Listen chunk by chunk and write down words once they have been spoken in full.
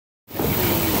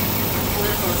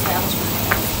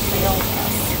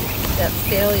that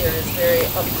failure is very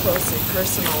up close and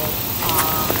personal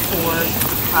for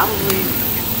probably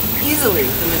easily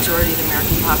the majority of the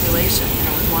American population. You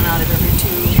know, with 1 out of every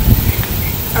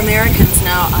 2 Americans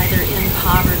now either in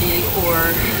poverty or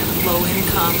low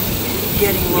income,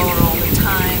 getting lower all the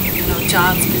time. You know,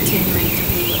 jobs continuing to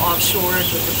be offshored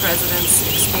with the president's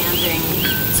expanding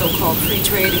so-called free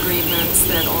trade agreements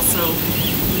that also,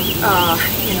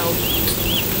 you know,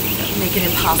 make it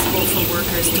impossible for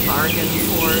workers to bargain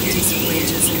for decent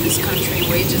wages in this country.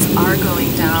 Wages are going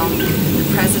down. The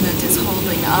president is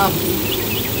holding up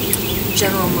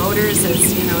General Motors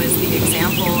as, you know, is the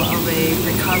example of a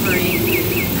recovery.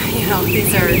 You know,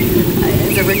 it's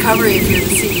a recovery if you're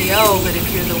the CEO, but if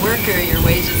you're the worker, your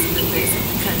wages have been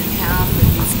basically cut in half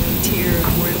with these new tiered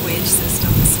wage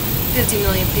systems. 50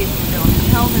 million people don't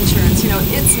have health insurance. You know,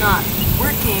 it's not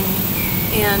working,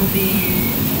 and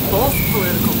both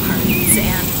political parties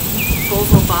and both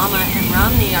Obama and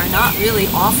Romney are not really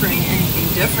offering anything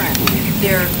different.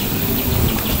 They're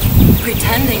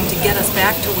pretending to get us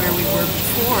back to where we were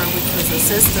before, which was a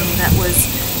system that was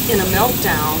in a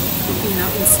meltdown, you know,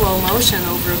 in slow motion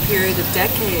over a period of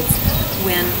decades,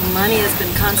 when money has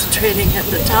been concentrating at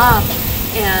the top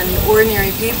and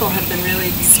ordinary people have been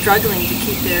really struggling to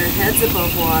keep their heads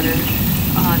above water,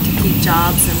 to keep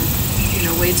jobs and, you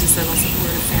know, wages that'll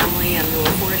support a family and will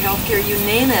afford health care, you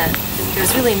name it.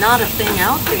 There's really not a thing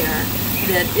out there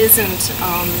that isn't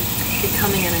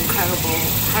becoming an incredible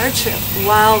hardship,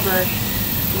 while the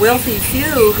wealthy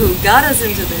few who got us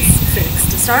into this fix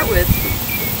to start with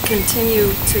continue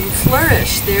to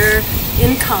flourish. Their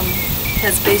income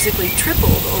has basically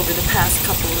tripled over the past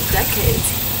couple of decades,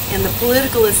 and the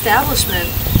political establishment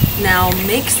now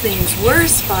makes things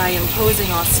worse by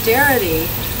imposing austerity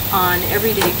on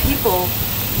everyday people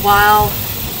while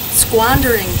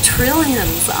squandering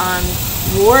trillions on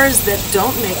wars that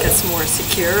don't make us more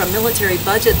secure, a military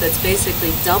budget that's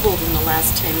basically doubled in the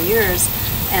last 10 years,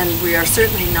 and we are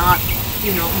certainly not,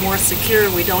 you know, more secure.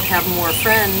 We don't have more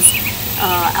friends.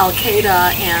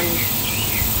 Al-Qaeda and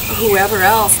whoever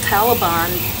else, Taliban,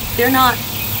 they're not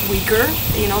weaker.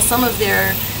 You know, some of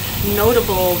their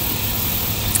notable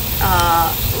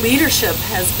leadership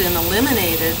has been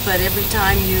eliminated, but every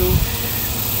time you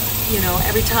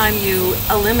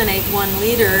eliminate one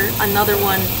leader, another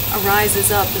one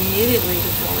arises up immediately to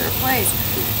fill their place.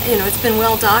 You know, it's been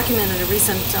well documented. A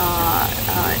recent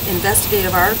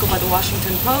investigative article by the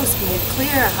Washington Post made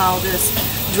clear how this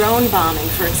drone bombing,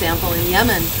 for example, in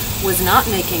Yemen was not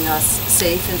making us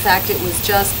safe. In fact, it was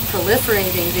just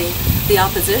proliferating the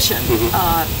opposition,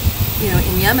 you know,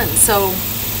 in Yemen. So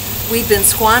we've been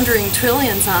squandering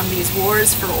trillions on these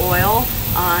wars for oil,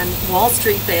 on Wall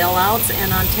Street bailouts,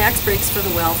 and on tax breaks for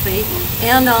the wealthy,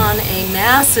 and on a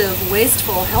massive,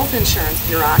 wasteful health insurance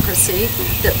bureaucracy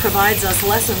that provides us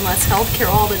less and less health care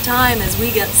all the time as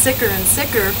we get sicker and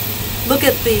sicker. Look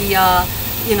at the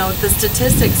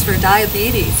statistics for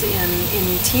diabetes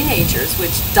in teenagers,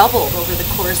 which doubled over the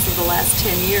course of the last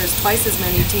 10 years. Twice as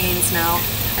many teens now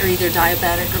are either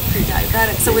diabetic or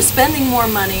pre-diabetic. So we're spending more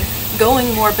money,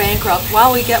 going more bankrupt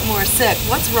while we get more sick.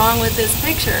 What's wrong with this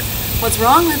picture? What's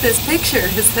wrong with this picture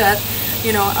is that,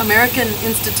 you know, American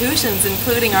institutions,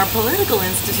 including our political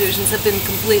institutions, have been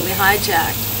completely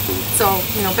hijacked. So,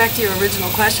 you know, back to your original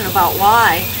question about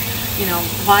why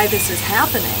this is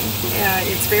happening.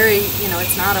 It's very, you know,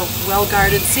 it's not a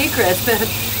well-guarded secret that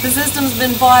the system's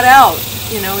been bought out.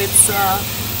 You know, it's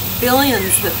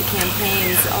billions that the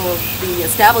campaigns of the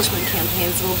establishment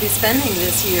campaigns will be spending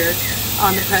this year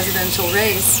on the presidential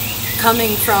race,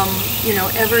 coming from, you know,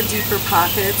 ever deeper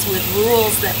pockets with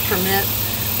rules that permit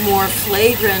more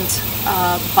flagrant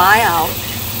buyout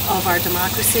of our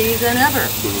democracy than ever.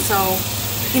 So,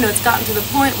 you know, it's gotten to the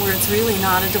point where it's really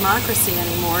not a democracy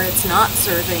anymore. It's not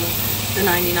serving the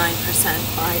 99%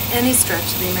 by any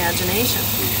stretch of the imagination.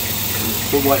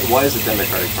 But why is the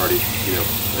Democratic Party, you know,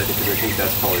 I think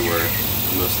that's probably where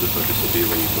most of the focus will be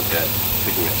when you look at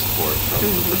picking up support from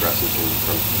progressives and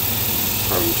from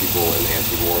people in the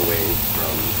anti-war wing,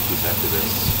 from peace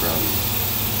activists,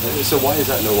 so why is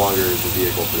that no longer the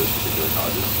vehicle for this particular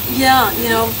causes? Yeah, you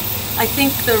know, I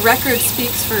think the record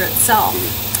speaks for itself.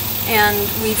 And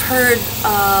we've heard,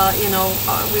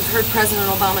 we've heard President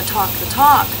Obama talk the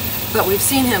talk, but we've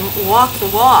seen him walk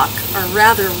the walk, or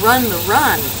rather run the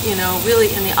run, you know, really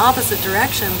in the opposite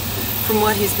direction from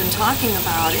what he's been talking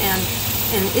about. And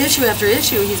in issue after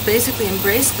issue, he's basically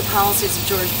embraced the policies of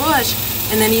George Bush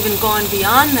and then even gone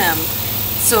beyond them.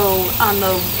 So on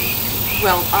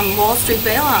Wall Street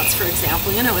bailouts, for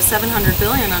example, you know, it was $700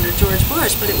 billion under George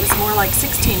Bush, but it was more like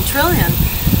 $16 trillion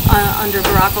under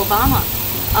Barack Obama.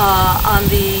 on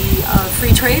the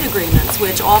free trade agreements,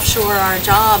 which offshore our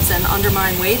jobs and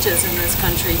undermine wages in this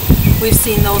country. We've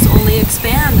seen those only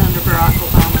expand under Barack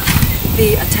Obama.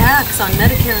 The attacks on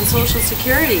Medicare and Social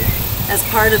Security as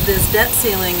part of this debt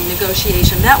ceiling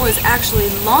negotiation, that was actually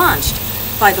launched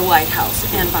by the White House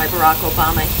and by Barack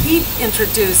Obama. He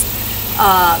introduced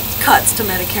cuts to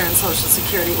Medicare and Social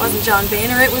Security. It wasn't John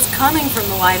Boehner, it was coming from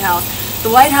the White House. The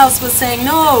White House was saying,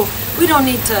 no, we don't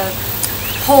need to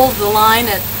hold the line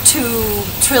at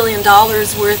 $2 trillion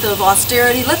worth of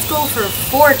austerity. Let's go for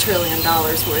 $4 trillion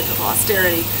worth of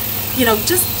austerity.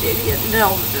 Just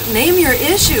name your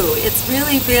issue. It's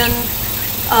really been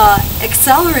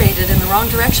accelerated in the wrong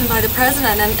direction by the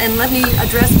president. And let me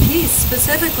address peace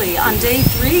specifically. On day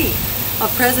 3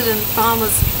 of President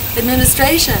Obama's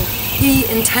administration, he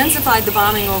intensified the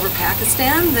bombing over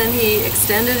Pakistan, then he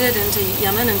extended it into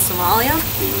Yemen and Somalia,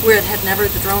 where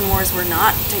the drone wars were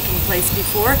not taking place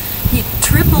before. He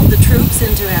tripled the troops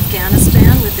into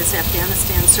Afghanistan with this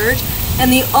Afghanistan surge,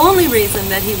 and the only reason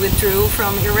that he withdrew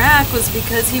from Iraq was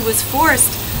because he was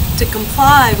forced to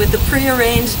comply with the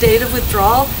prearranged date of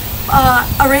withdrawal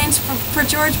arranged for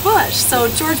George Bush. So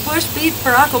George Bush beat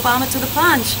Barack Obama to the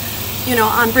punch,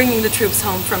 on bringing the troops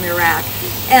home from Iraq.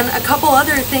 And a couple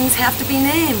other things have to be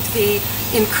named. The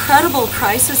incredible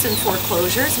crisis in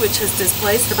foreclosures, which has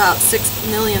displaced about 6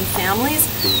 million families,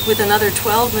 with another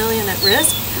 12 million at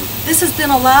risk. This has been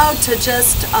allowed to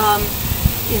just,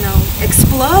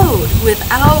 explode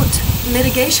without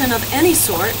mitigation of any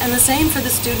sort, and the same for the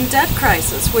student debt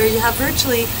crisis, where you have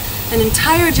virtually an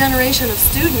entire generation of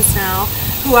students now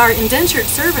who are indentured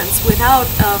servants without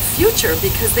a future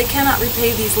because they cannot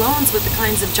repay these loans with the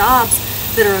kinds of jobs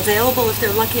that are available if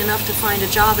they're lucky enough to find a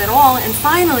job at all. And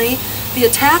finally, the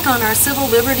attack on our civil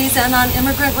liberties and on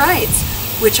immigrant rights,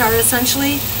 which are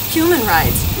essentially human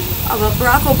rights.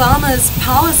 Barack Obama's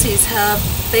policies have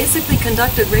basically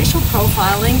conducted racial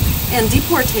profiling and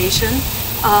deportation.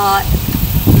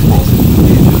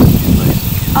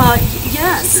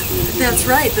 Yes, that's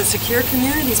right, the Secure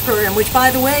Communities program, which,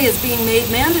 by the way, is being made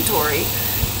mandatory.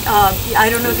 I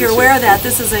don't know if you're aware of that.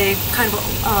 This is a kind of,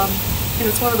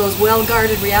 it's one of those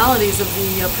well-guarded realities of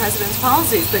the president's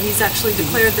policies, but he's actually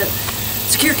declared that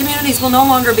secure communities will no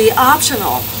longer be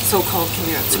optional, so-called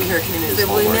secure communities. They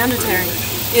will be mandatory.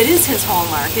 It is his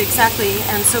hallmark, exactly,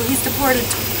 and so he's deported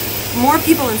more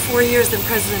people in 4 years than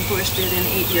President Bush did in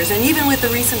 8 years. And even with the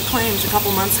recent claims a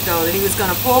couple months ago that he was going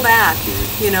to pull back,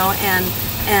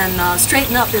 and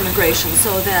straighten up immigration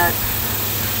so that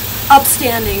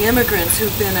upstanding immigrants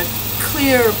who've been a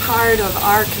clear part of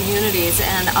our communities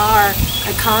and our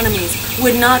economies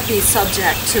would not be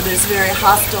subject to this very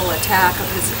hostile attack of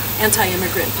his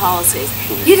anti-immigrant policies.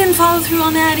 He didn't follow through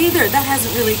on that either. That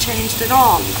hasn't really changed at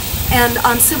all. And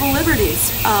on civil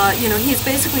liberties, he's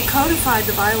basically codified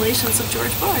the violations of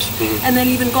George Bush, and then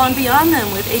even gone beyond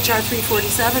them with H.R.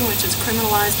 347, which has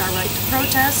criminalized our right to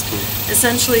protest,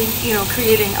 essentially,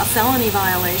 creating a felony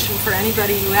violation for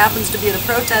anybody who happens to be at a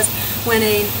protest when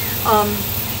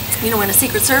when a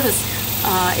Secret Service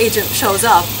agent shows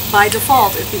up. By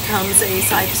default, it becomes a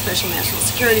site of special national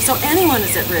security. So anyone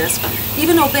is at risk,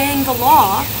 even obeying the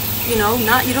law. You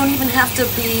don't even have to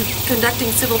be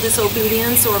conducting civil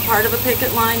disobedience or part of a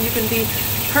picket line. You can be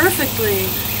perfectly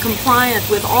compliant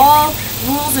with all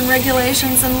rules and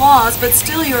regulations and laws, but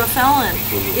still you're a felon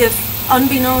if,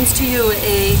 unbeknownst to you,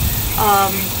 a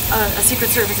Secret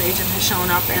Service agent has shown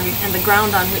up and the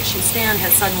ground on which you stand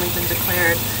has suddenly been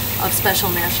declared of special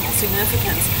national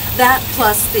significance. That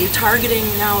plus the targeting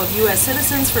now of U.S.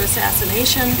 citizens for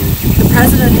assassination. The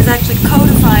president has actually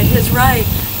codified his right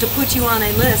to put you on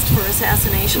a list for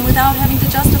assassination without having to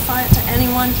justify it to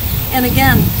anyone. And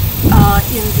again,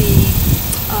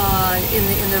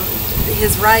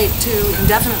 his right to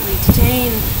indefinitely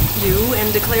detain you and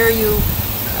declare you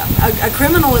a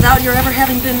criminal without your ever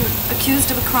having been accused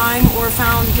of a crime or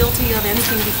found guilty of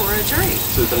anything before a jury.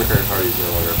 So the Democratic Party is no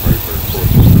longer a party for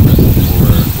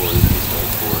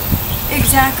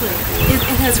Exactly. It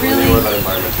has really. What about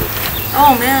environmental?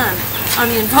 Oh man, on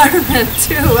the environment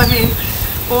too. I mean,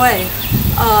 boy,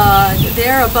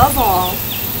 there above all,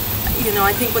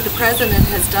 I think what the president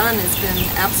has done has been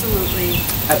absolutely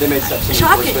Have they made steps in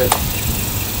shocking.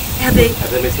 enforcement? Have they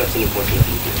made steps in enforcement?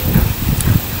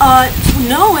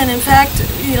 No, and in fact,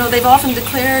 they've often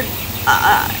declared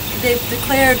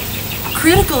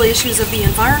critical issues of the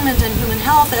environment and human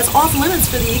health as off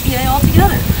limits for the EPA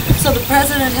altogether. So the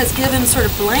president has given sort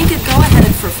of blanket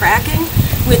go-ahead for fracking,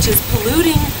 which is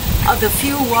polluting the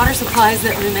few water supplies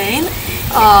that remain.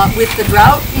 with the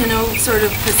drought, sort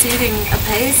of proceeding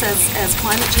apace as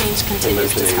climate change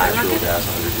continues to mentioning natural skyrocket. gas,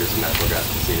 100 years of natural gas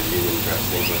at the State of the Union address,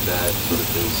 things like that, sort of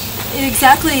things.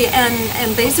 Exactly,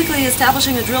 and basically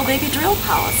establishing a drill baby drill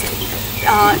policy,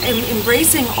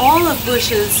 embracing all of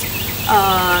Bush's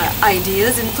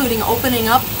ideas, including opening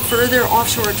up further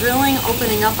offshore drilling,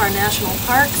 opening up our national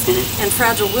parks and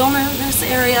fragile wilderness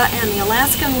area and the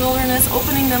Alaskan wilderness,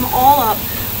 opening them all up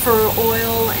for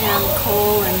oil and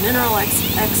coal and mineral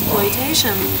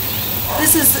exploitation.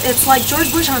 It's like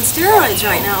George Bush on steroids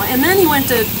right now. And then he went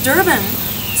to Durban,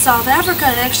 South Africa,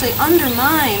 and actually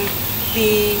undermined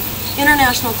the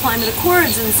International Climate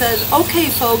Accords and said, okay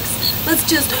folks, let's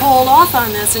just hold off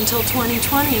on this until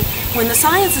 2020 when the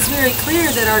science is very clear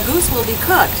that our goose will be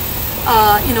cooked.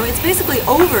 It's basically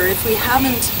over if we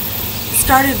haven't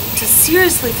started to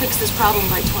seriously fix this problem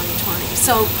by 2020.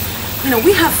 So,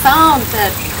 we have found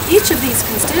that each of these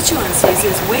constituencies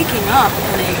is waking up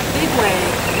in a big way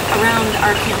around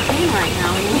our campaign right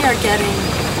now, and we are getting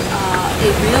a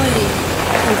really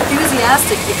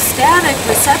enthusiastic, ecstatic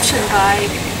reception by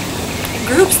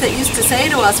groups that used to say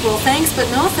to us, well, thanks, but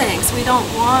no thanks. We don't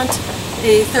want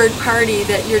a third party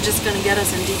that you're just going to get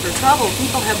us in deeper trouble.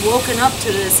 People have woken up to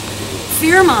this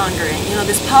fear-mongering,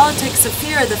 this politics of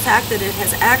fear, the fact that it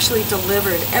has actually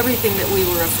delivered everything that we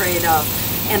were afraid of,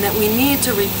 and that we need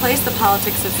to replace the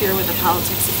politics of fear with the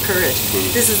politics of courage.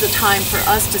 This is the time for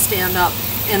us to stand up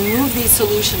and move these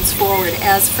solutions forward.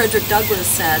 As Frederick Douglass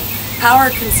said, power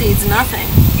concedes nothing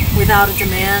without a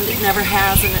demand. It never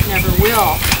has and it never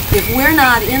will. If we're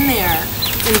not in there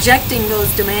injecting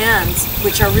those demands,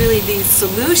 which are really these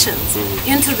solutions,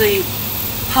 into the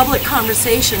public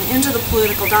conversation, into the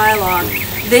political dialogue,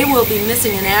 they will be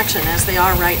missing in action as they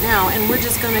are right now, and we're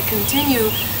just going to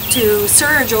continue to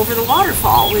surge over the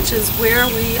waterfall, which is where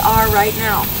we are right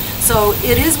now. So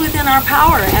it is within our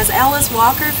power. As Alice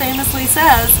Walker famously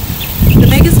says, the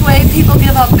biggest way people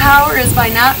give up power is by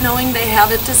not knowing they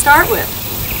have it to start with.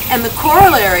 And the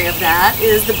corollary of that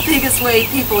is the biggest way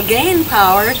people gain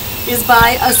power is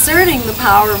by asserting the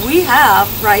power we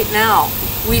have right now.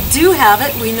 We do have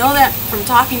it. We know that from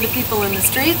talking to people in the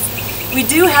streets. We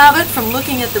do have it from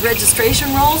looking at the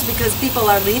registration rolls, because people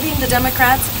are leaving the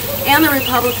Democrats and the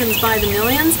Republicans by the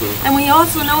millions. And we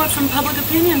also know it from public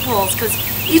opinion polls, because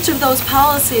each of those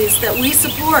policies that we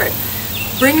support,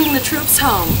 bringing the troops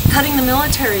home, cutting the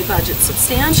military budget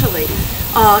substantially,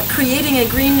 creating a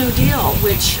Green New Deal,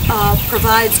 which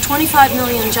provides 25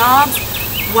 million jobs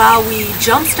while we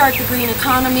jumpstart the green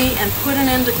economy and put an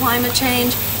end to climate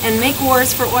change and make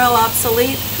wars for oil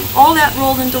obsolete, all that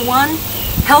rolled into one.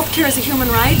 Healthcare is a human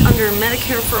right under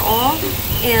Medicare for All,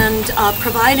 and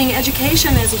providing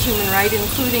education as a human right,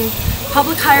 including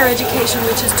public higher education,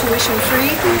 which is tuition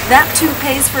free. That too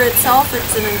pays for itself.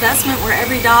 It's an investment where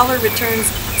every dollar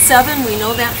returns 7. We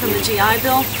know that from the GI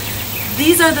Bill.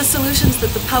 These are the solutions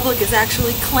that the public is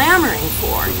actually clamoring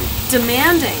for,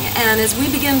 demanding. And as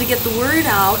we begin to get the word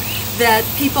out that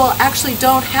people actually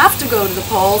don't have to go to the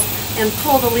polls and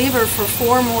pull the lever for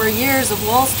 4 more years of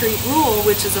Wall Street rule,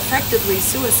 which is effectively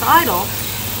suicidal,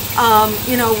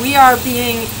 we are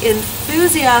being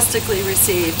enthusiastically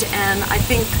received. And I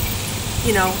think,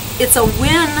 it's a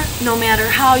win no matter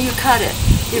how you cut it.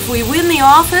 If we win the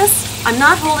office, I'm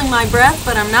not holding my breath,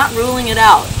 but I'm not ruling it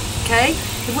out, okay?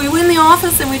 If we win the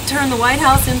office and we turn the White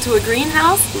House into a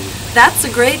greenhouse, that's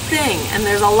a great thing, and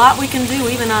there's a lot we can do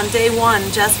even on day one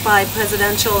just by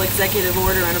presidential executive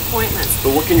order and appointments.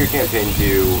 But what can your campaign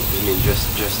do, just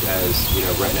as,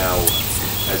 right now,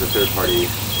 as a third party?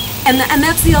 And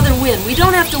that's the other win. We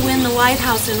don't have to win the White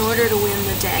House in order to win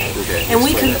the day. Okay, and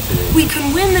we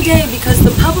can win the day because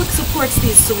the public supports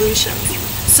these solutions.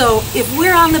 So if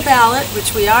we're on the ballot,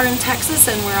 which we are in Texas,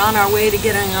 and we're on our way to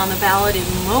getting on the ballot in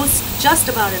just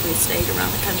about every state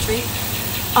around the country,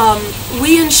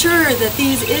 we ensure that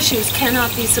these issues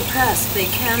cannot be suppressed. They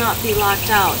cannot be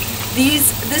locked out.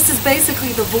 This is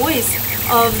basically the voice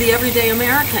of the everyday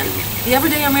American. The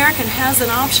everyday American has an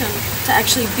option to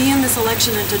actually be in this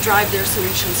election and to drive their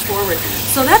solutions forward.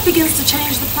 So that begins to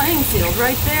change the playing field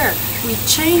right there. We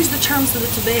change the terms of the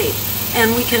debate,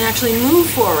 and we can actually move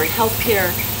forward health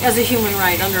care as a human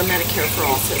right under a Medicare for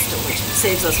All system, which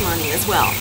saves us money as well.